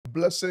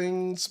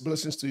Blessings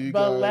to you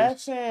guys.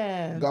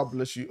 Blessings. God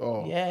bless you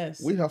all.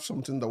 Yes. We have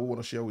something that we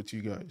want to share with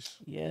you guys.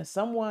 Yes.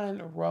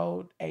 Someone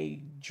wrote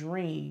a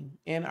dream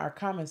in our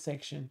comment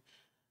section,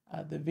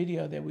 the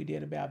video that we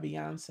did about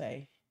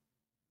Beyonce.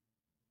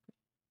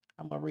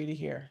 I'm going to read it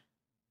here.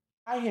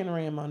 Hi,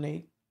 Henry and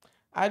Monique.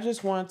 I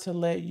just want to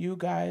let you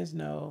guys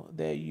know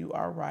that you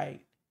are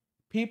right.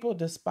 People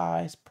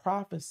despise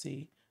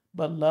prophecy,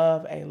 but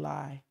love a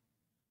lie.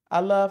 I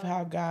love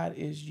how God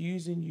is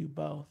using you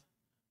both,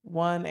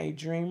 one a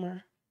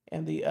dreamer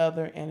and the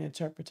other an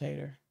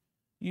interpreter.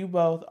 You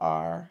both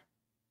are,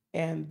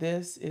 and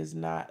this is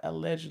not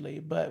allegedly,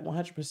 but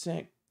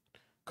 100%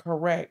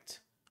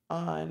 correct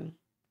on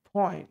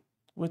point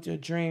with your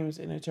dreams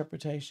and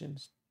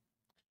interpretations.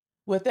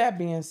 With that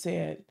being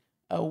said,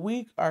 a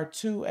week or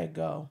two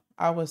ago,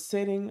 I was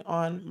sitting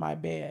on my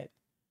bed.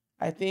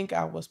 I think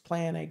I was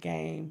playing a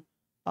game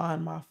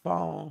on my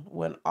phone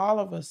when all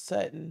of a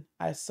sudden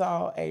I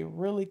saw a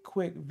really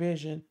quick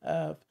vision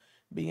of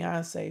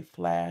Beyonce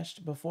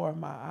flashed before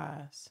my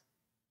eyes.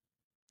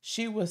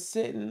 She was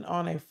sitting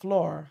on a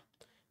floor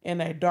in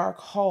a dark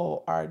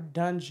hole or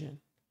dungeon,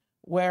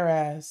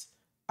 whereas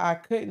I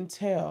couldn't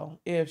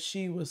tell if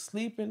she was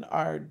sleeping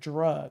or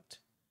drugged,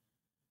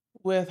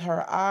 with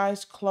her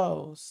eyes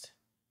closed.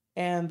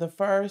 And the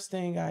first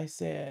thing I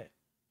said,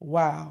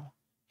 wow,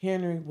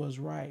 Henry was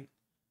right.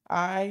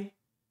 I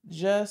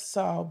just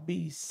saw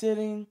B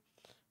sitting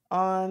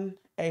on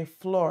a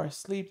floor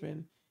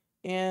sleeping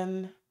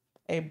in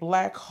a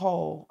black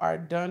hole or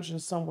dungeon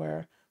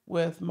somewhere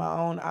with my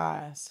own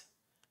eyes.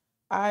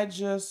 I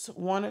just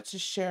wanted to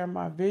share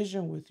my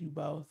vision with you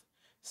both.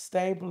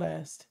 Stay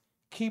blessed.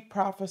 Keep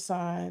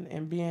prophesying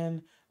and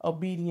being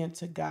obedient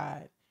to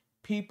God.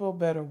 People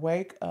better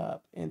wake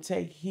up and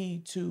take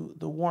heed to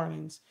the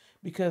warnings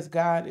because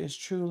God is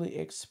truly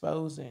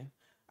exposing.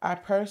 I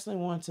personally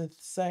want to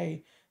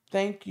say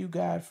thank you,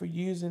 God, for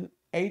using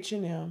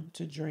H&M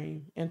to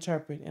dream,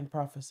 interpret, and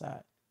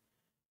prophesy.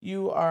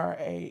 You are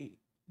a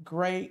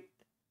great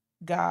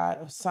God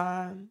of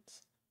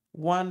signs,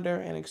 wonder,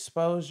 and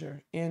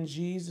exposure. In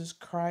Jesus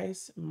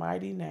Christ's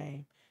mighty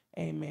name,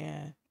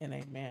 amen and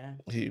amen.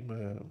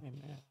 Amen.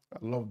 Amen. I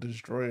love this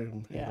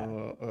dream. Yeah.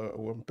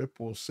 When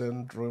people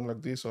send dream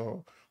like this,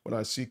 or when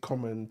I see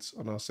comments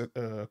on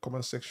our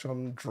comment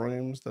section,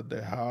 dreams that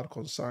they had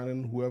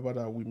concerning whoever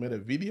that we made a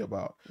video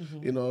about,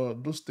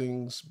 those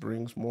things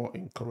brings more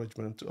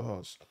encouragement to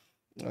us.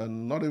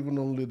 And not even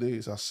only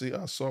this, I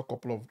saw a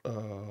couple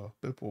of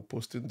people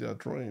posting their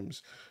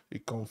dreams.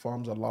 It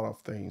confirms a lot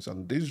of things.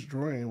 And this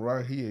dream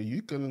right here,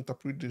 you can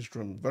interpret this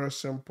dream very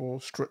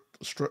simple,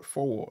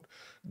 straightforward.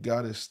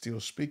 God is still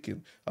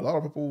speaking. A lot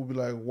of people will be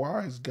like,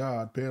 why is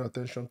God paying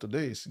attention to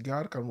this?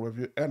 God can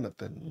reveal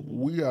anything.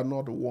 We are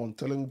not the one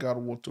telling God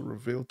what to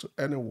reveal to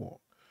anyone.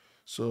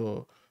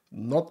 So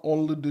not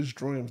only these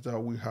dreams that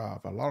we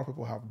have, a lot of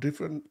people have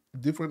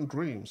different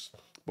dreams.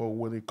 But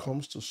when it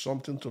comes to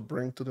something to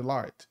bring to the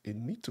light, it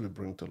needs to be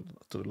bring to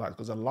the light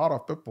because a lot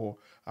of people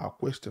are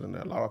questioning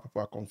it. A lot of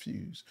people are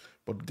confused,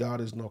 but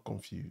God is not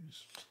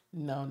confused.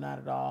 No, not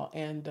at all.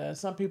 And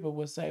some people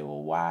would say,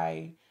 well,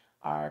 why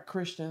are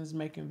Christians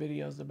making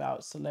videos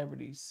about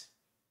celebrities?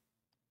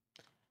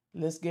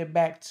 Let's get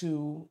back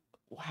to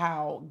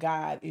how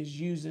God is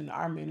using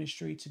our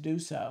ministry to do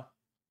so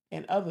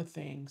and other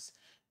things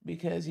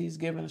because he's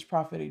given us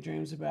prophetic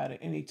dreams about it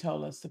and he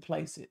told us to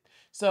place it.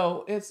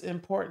 So it's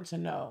important to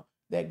know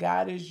that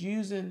God is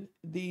using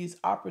these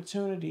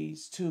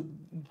opportunities to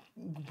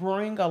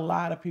bring a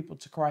lot of people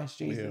to Christ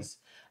Jesus.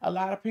 Yeah. A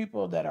lot of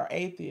people that are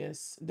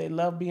atheists, they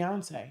love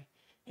Beyonce.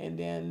 And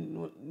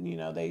then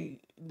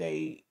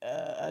they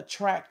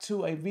attract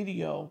to a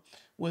video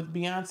with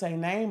Beyonce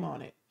name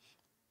on it.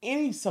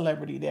 Any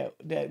celebrity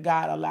that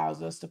God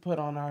allows us to put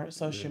on our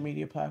social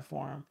media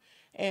platform.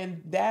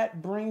 And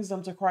that brings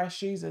them to Christ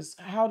Jesus.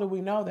 How do we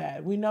know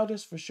that? We know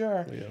this for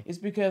sure. It's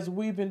because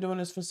we've been doing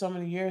this for so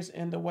many years,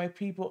 and the way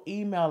people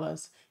email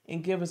us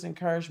and give us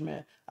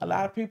encouragement. A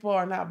lot of people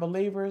are not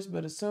believers,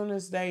 but as soon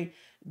as they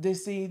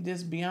see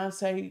this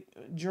Beyonce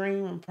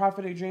dream and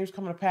prophetic dreams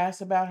coming to pass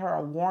about her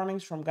or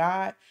warnings from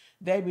God,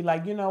 they be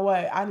like, you know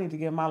what? I need to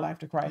give my life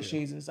to Christ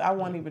Jesus. I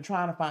wasn't even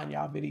trying to find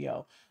y'all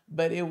video,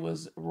 but it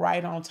was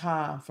right on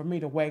time for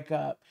me to wake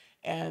up.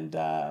 And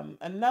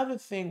another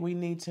thing we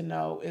need to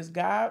know is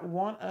God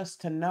want us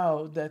to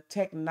know the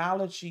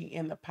technology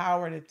and the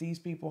power that these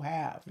people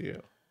have. Yeah.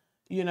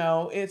 You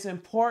know, it's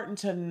important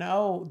to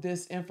know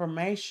this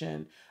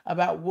information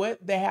about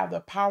what they have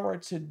the power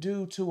to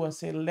do to a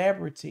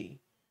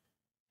celebrity,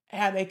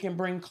 how they can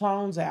bring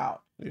clones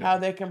out, how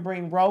they can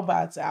bring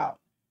robots out,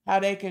 how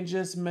they can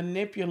just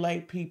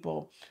manipulate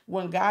people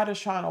when God is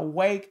trying to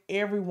wake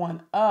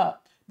everyone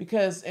up.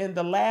 Because in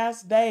the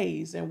last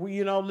days, and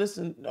we,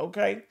 listen,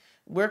 okay,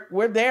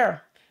 we're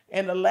there.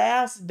 In the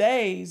last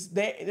days,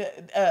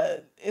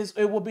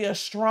 it will be a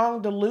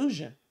strong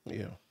delusion.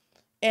 Yeah.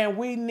 And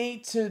we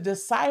need to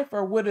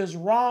decipher what is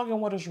wrong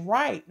and what is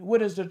right,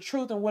 what is the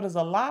truth and what is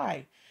a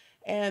lie.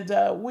 And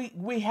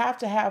we have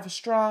to have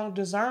strong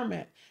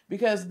discernment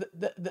because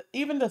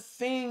even the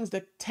things,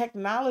 the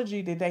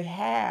technology that they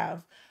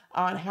have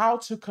on how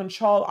to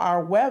control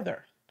our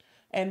weather.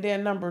 And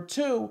then number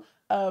two,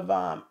 of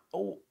the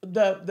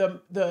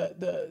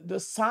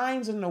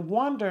signs and the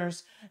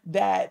wonders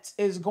that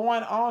is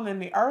going on in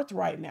the earth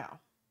right now.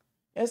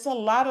 It's a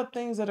lot of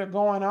things that are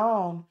going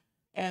on,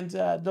 and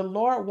the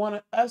Lord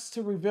wanted us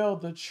to reveal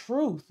the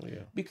truth,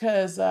 Yeah.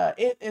 because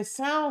it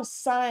sounds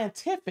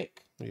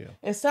scientific. Yeah.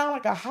 It sounds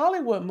like a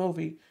Hollywood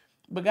movie,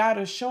 but God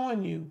is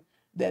showing you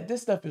that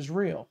this stuff is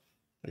real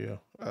Yeah.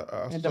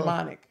 I and saw.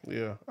 demonic.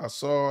 Yeah, I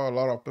saw a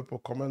lot of people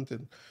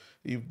commenting.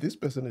 If this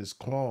person is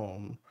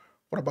clone,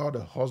 what about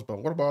the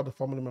husband? What about the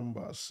family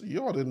members?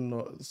 You all didn't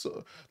know.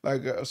 So,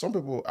 like, some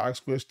people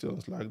ask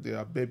questions like they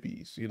are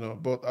babies, you know.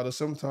 But at the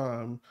same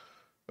time,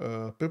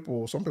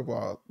 some people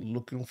are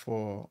looking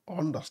for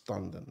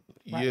understanding.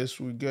 Right. Yes,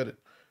 we get it.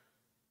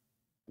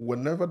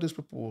 Whenever these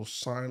people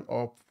sign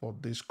up for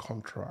these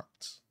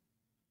contracts,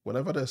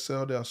 whenever they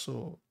sell their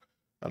soul,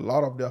 a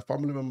lot of their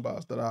family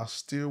members that are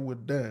still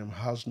with them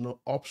has no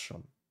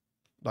option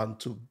than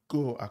to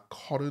go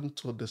according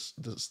to this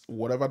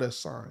whatever they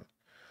sign.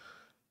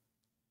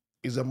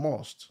 Is a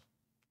must.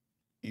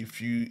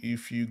 If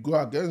you go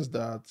against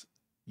that,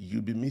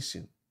 you'll be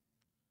missing.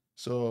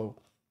 So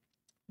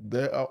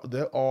they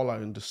all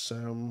are in the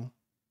same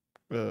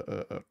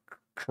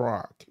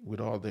track with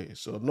all this.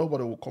 So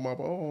nobody will come up.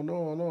 Oh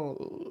no,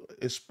 no,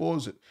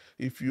 expose it.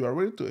 If you are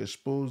ready to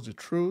expose the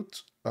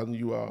truth and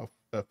you are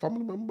a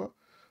family member,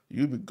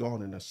 you'll be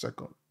gone in a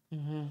second.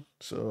 Mm-hmm.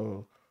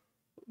 So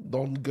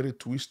don't get it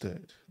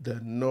twisted. They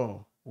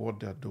know what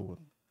they're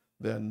doing.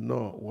 They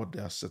know what they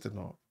are setting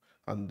up,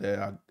 and they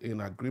are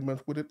in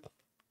agreement with it.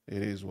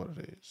 It is what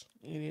it is.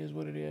 It is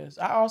what it is.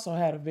 I also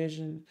had a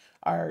vision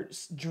or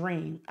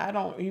dream. I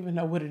don't even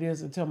know what it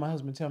is until my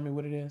husband tell me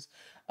what it is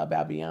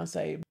about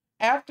Beyonce.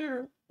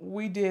 After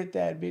we did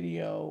that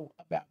video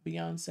about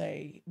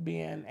Beyonce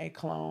being a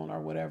clone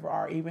or whatever,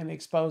 or even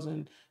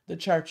exposing the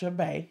Church of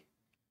Bay,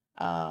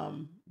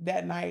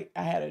 that night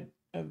I had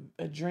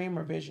a dream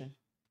or vision.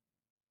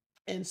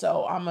 And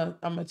so I'm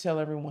gonna tell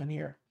everyone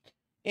here.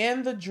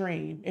 In the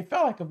dream, it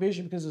felt like a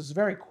vision because it was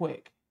very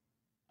quick.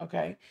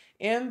 Okay.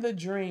 In the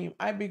dream,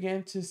 I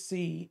began to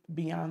see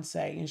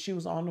Beyonce, and she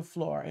was on the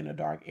floor in a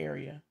dark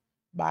area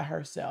by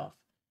herself.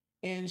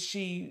 And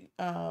she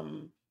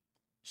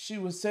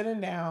was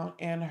sitting down,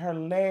 and her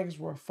legs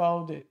were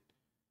folded.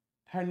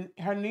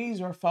 Her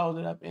knees were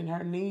folded up, and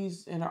her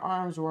knees and her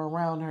arms were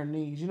around her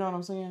knees. You know what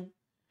I'm saying?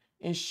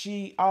 And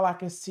she, all I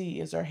could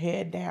see is her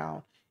head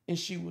down, and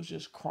she was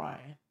just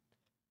crying,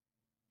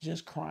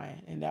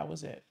 and that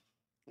was it.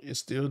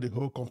 It's still the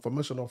whole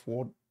confirmation of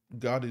what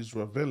God is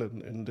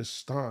revealing in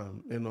this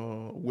time. You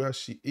know where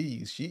she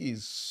is. She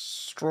is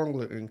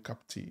strongly in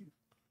captive.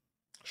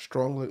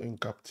 Strongly in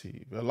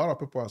captive. A lot of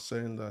people are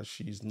saying that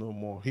she's no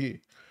more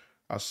here.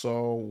 I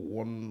saw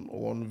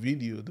one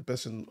video, the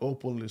person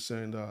openly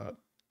saying that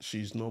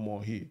she's no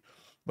more here.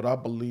 But I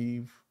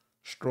believe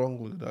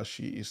strongly that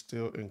she is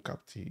still in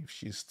captive.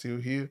 She's still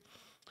here.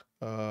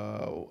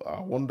 I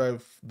wonder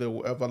if they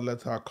will ever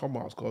let her come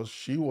out because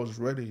she was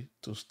ready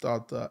to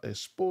start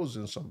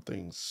exposing some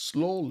things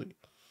slowly.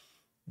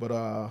 But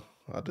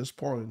at this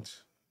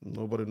point,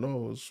 nobody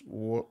knows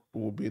what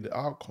will be the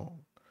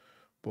outcome.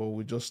 But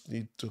we just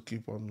need to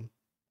keep on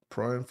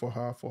praying for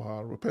her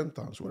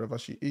repentance, wherever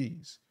she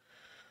is,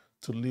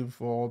 to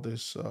live all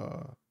this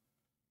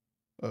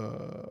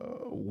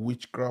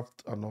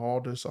witchcraft and all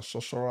this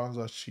sorcerers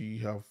that she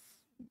have,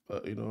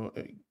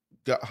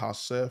 got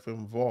herself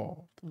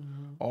involved.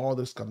 Mm-hmm. All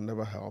this can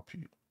never help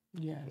you.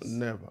 Yes.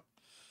 Never.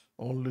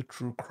 Only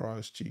through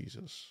Christ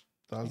Jesus.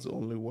 That's the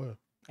only way.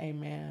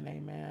 Amen.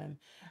 Amen.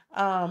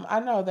 I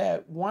know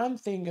that one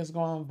thing is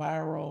going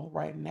viral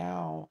right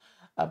now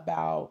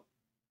about,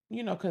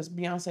 because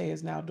Beyonce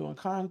is now doing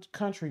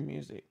country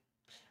music,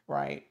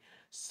 right?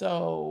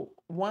 So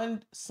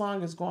one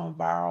song is going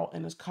viral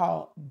and it's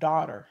called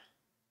Daughter.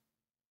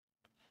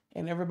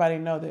 And everybody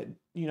know that,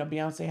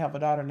 Beyonce have a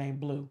daughter named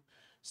Blue.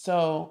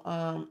 So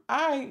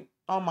I,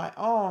 on my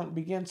own,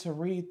 began to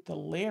read the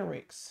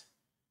lyrics,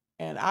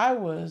 and I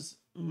was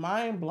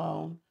mind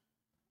blown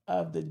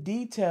of the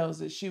details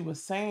that she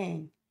was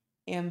saying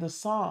in the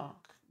song.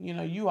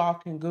 You all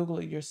can Google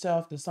it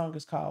yourself. The song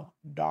is called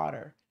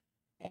Daughter.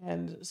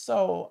 And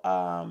so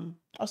I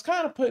was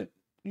kind of put,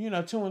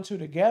 two and two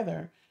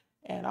together.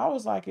 And I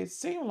was like, it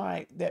seemed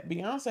like that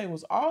Beyonce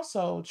was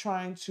also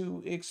trying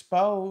to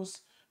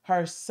expose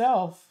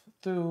herself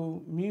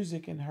through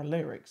music and her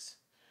lyrics.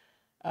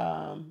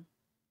 Um,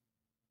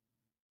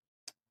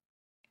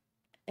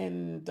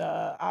 and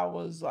I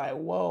was like,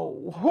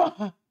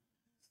 whoa.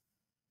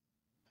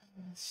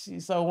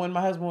 So when my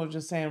husband was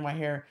just saying my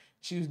hair,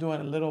 she was doing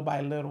it little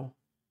by little.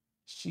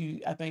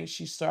 I think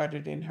she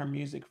started in her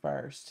music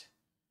first.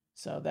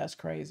 So that's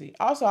crazy.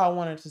 Also, I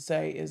wanted to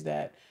say is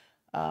that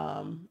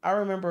I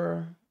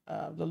remember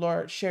the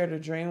Lord shared a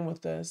dream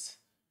with us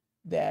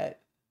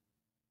that,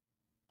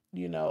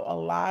 a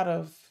lot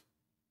of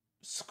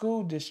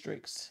school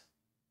districts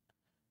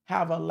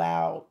have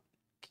allowed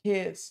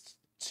kids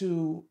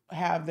to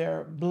have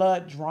their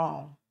blood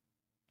drawn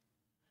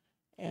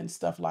and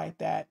stuff like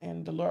that.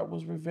 And the Lord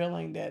was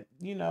revealing that,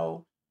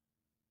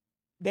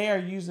 they are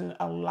using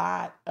a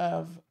lot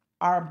of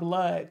our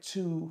blood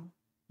to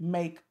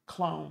make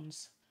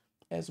clones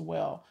as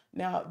well.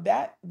 Now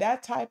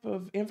that type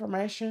of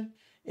information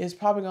is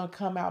probably going to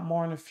come out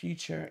more in the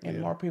future,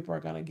 and more people are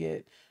going to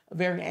get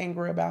very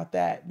angry about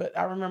that. But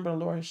I remember the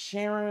Lord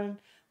sharing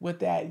with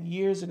that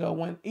years ago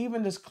when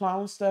even this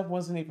clone stuff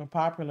wasn't even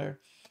popular,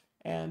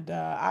 and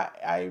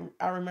I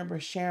remember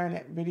sharing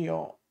that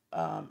video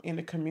in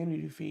the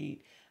community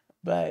feed.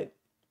 But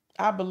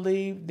I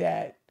believe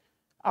that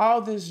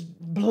all this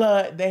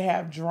blood they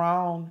have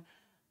drawn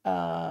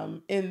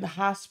in the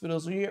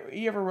hospitals. You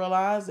ever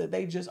realize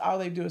that all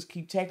they do is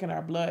keep taking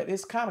our blood?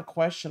 It's kind of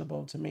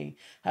questionable to me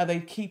how they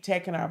keep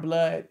taking our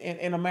blood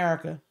in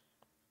America.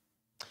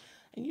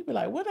 And you'd be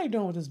like, what are they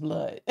doing with this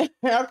blood?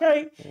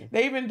 Okay.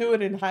 They even do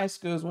it in high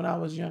schools when I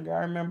was younger.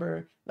 I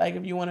remember, like,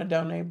 if you want to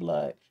donate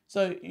blood.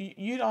 So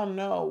you don't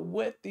know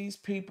what these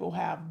people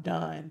have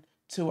done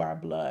to our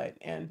blood.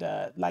 And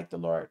like the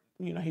Lord,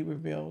 he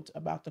revealed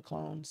about the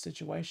clone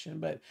situation,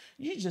 but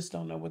you just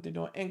don't know what they're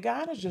doing. And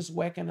God is just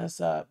waking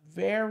us up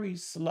very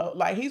slow.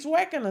 Like, he's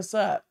waking us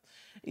up,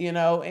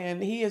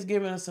 and he is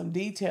giving us some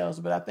details,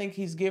 but I think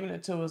he's giving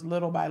it to us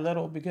little by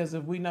little, because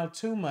if we know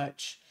too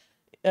much,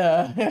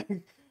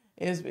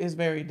 is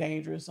very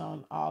dangerous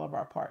on all of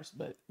our parts.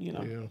 But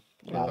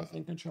God is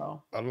in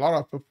control. A lot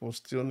of people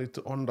still need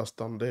to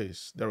understand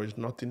this. There is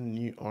nothing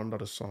new under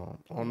the sun.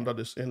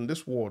 In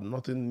this world,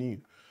 nothing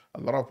new.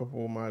 A lot of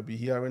people might be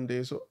hearing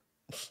this.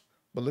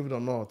 Believe it or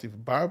not,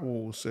 if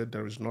Bible said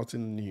there is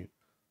nothing new,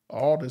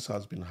 all this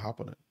has been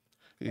happening.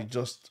 It's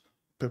just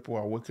people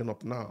are waking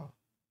up now.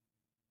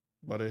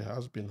 But it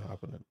has been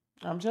happening.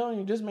 I'm telling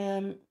you, this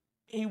man,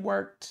 he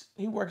works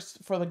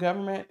for the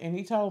government, and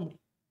he told me.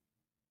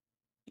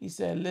 He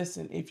said,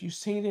 listen, if you've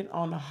seen it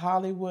on the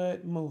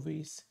Hollywood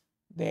movies,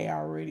 they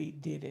already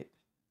did it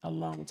a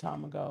long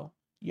time ago.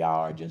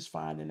 Y'all are just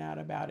finding out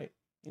about it.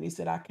 And he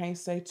said, I can't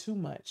say too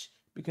much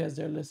because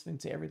they're listening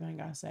to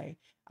everything I say.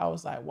 I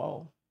was like,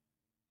 whoa.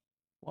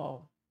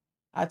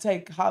 I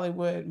take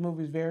Hollywood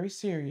movies very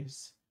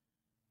serious.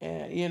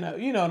 And you know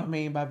what I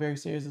mean by very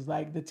serious is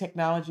like the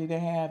technology they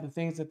have, the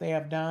things that they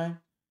have done.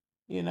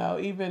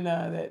 Even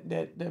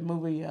that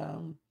movie,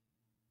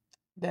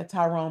 that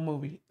Tyrone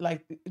movie.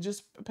 Like,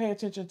 just pay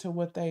attention to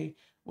what they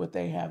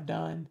have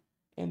done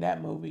in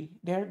that movie.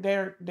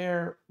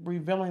 They're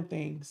revealing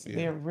things. Yeah.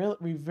 They're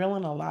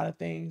revealing a lot of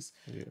things.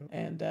 Yeah.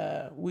 And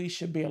we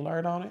should be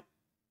alert on it.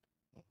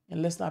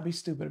 And let's not be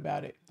stupid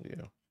about it.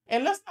 Yeah.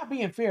 And let's not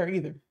be in fear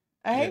either.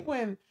 I hate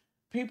when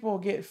people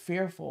get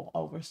fearful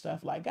over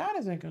stuff. Like, God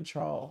is in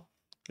control.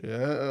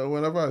 Yeah,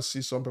 whenever I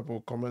see some people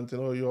commenting,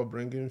 "Oh, you're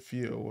bringing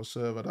fear" or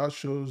whatever, that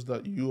shows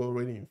that you're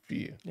already in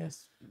fear.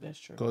 Yes, that's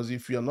true. Because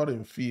if you're not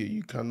in fear,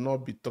 you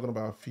cannot be talking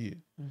about fear.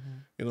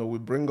 We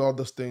bring all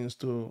these things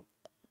to,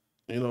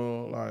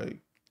 like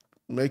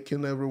making each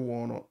and every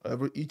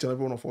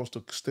one of us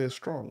to stay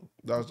strong.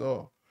 That's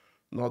all.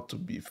 Not to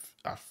be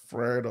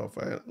afraid of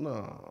it.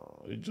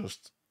 No, it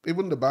just,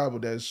 even the Bible,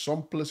 there's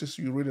some places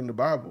you read in the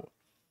Bible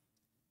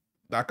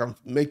that can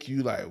make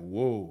you like,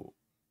 whoa.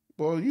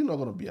 But you're not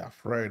going to be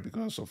afraid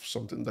because of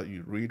something that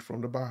you read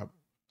from the Bible.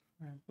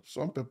 Right.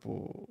 Some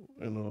people,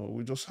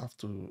 we just have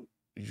to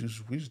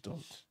use wisdom.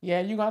 Yeah,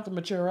 you're going to have to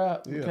mature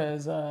up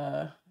because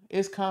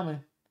it's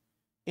coming.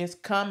 It's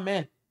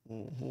coming.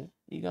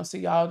 You're going to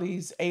see all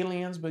these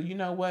aliens, but you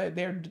know what?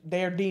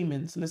 They're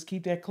demons. Let's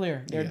keep that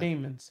clear. They're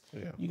demons.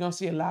 Yeah. You're going to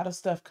see a lot of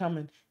stuff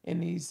coming in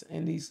these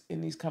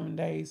coming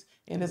days.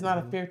 And it's not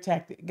a fear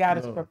tactic. God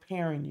is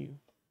preparing you.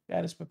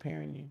 God is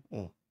preparing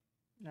you.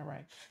 All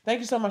right. Thank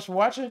you so much for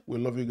watching. We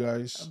love you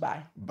guys.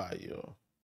 Bye. Bye, y'all.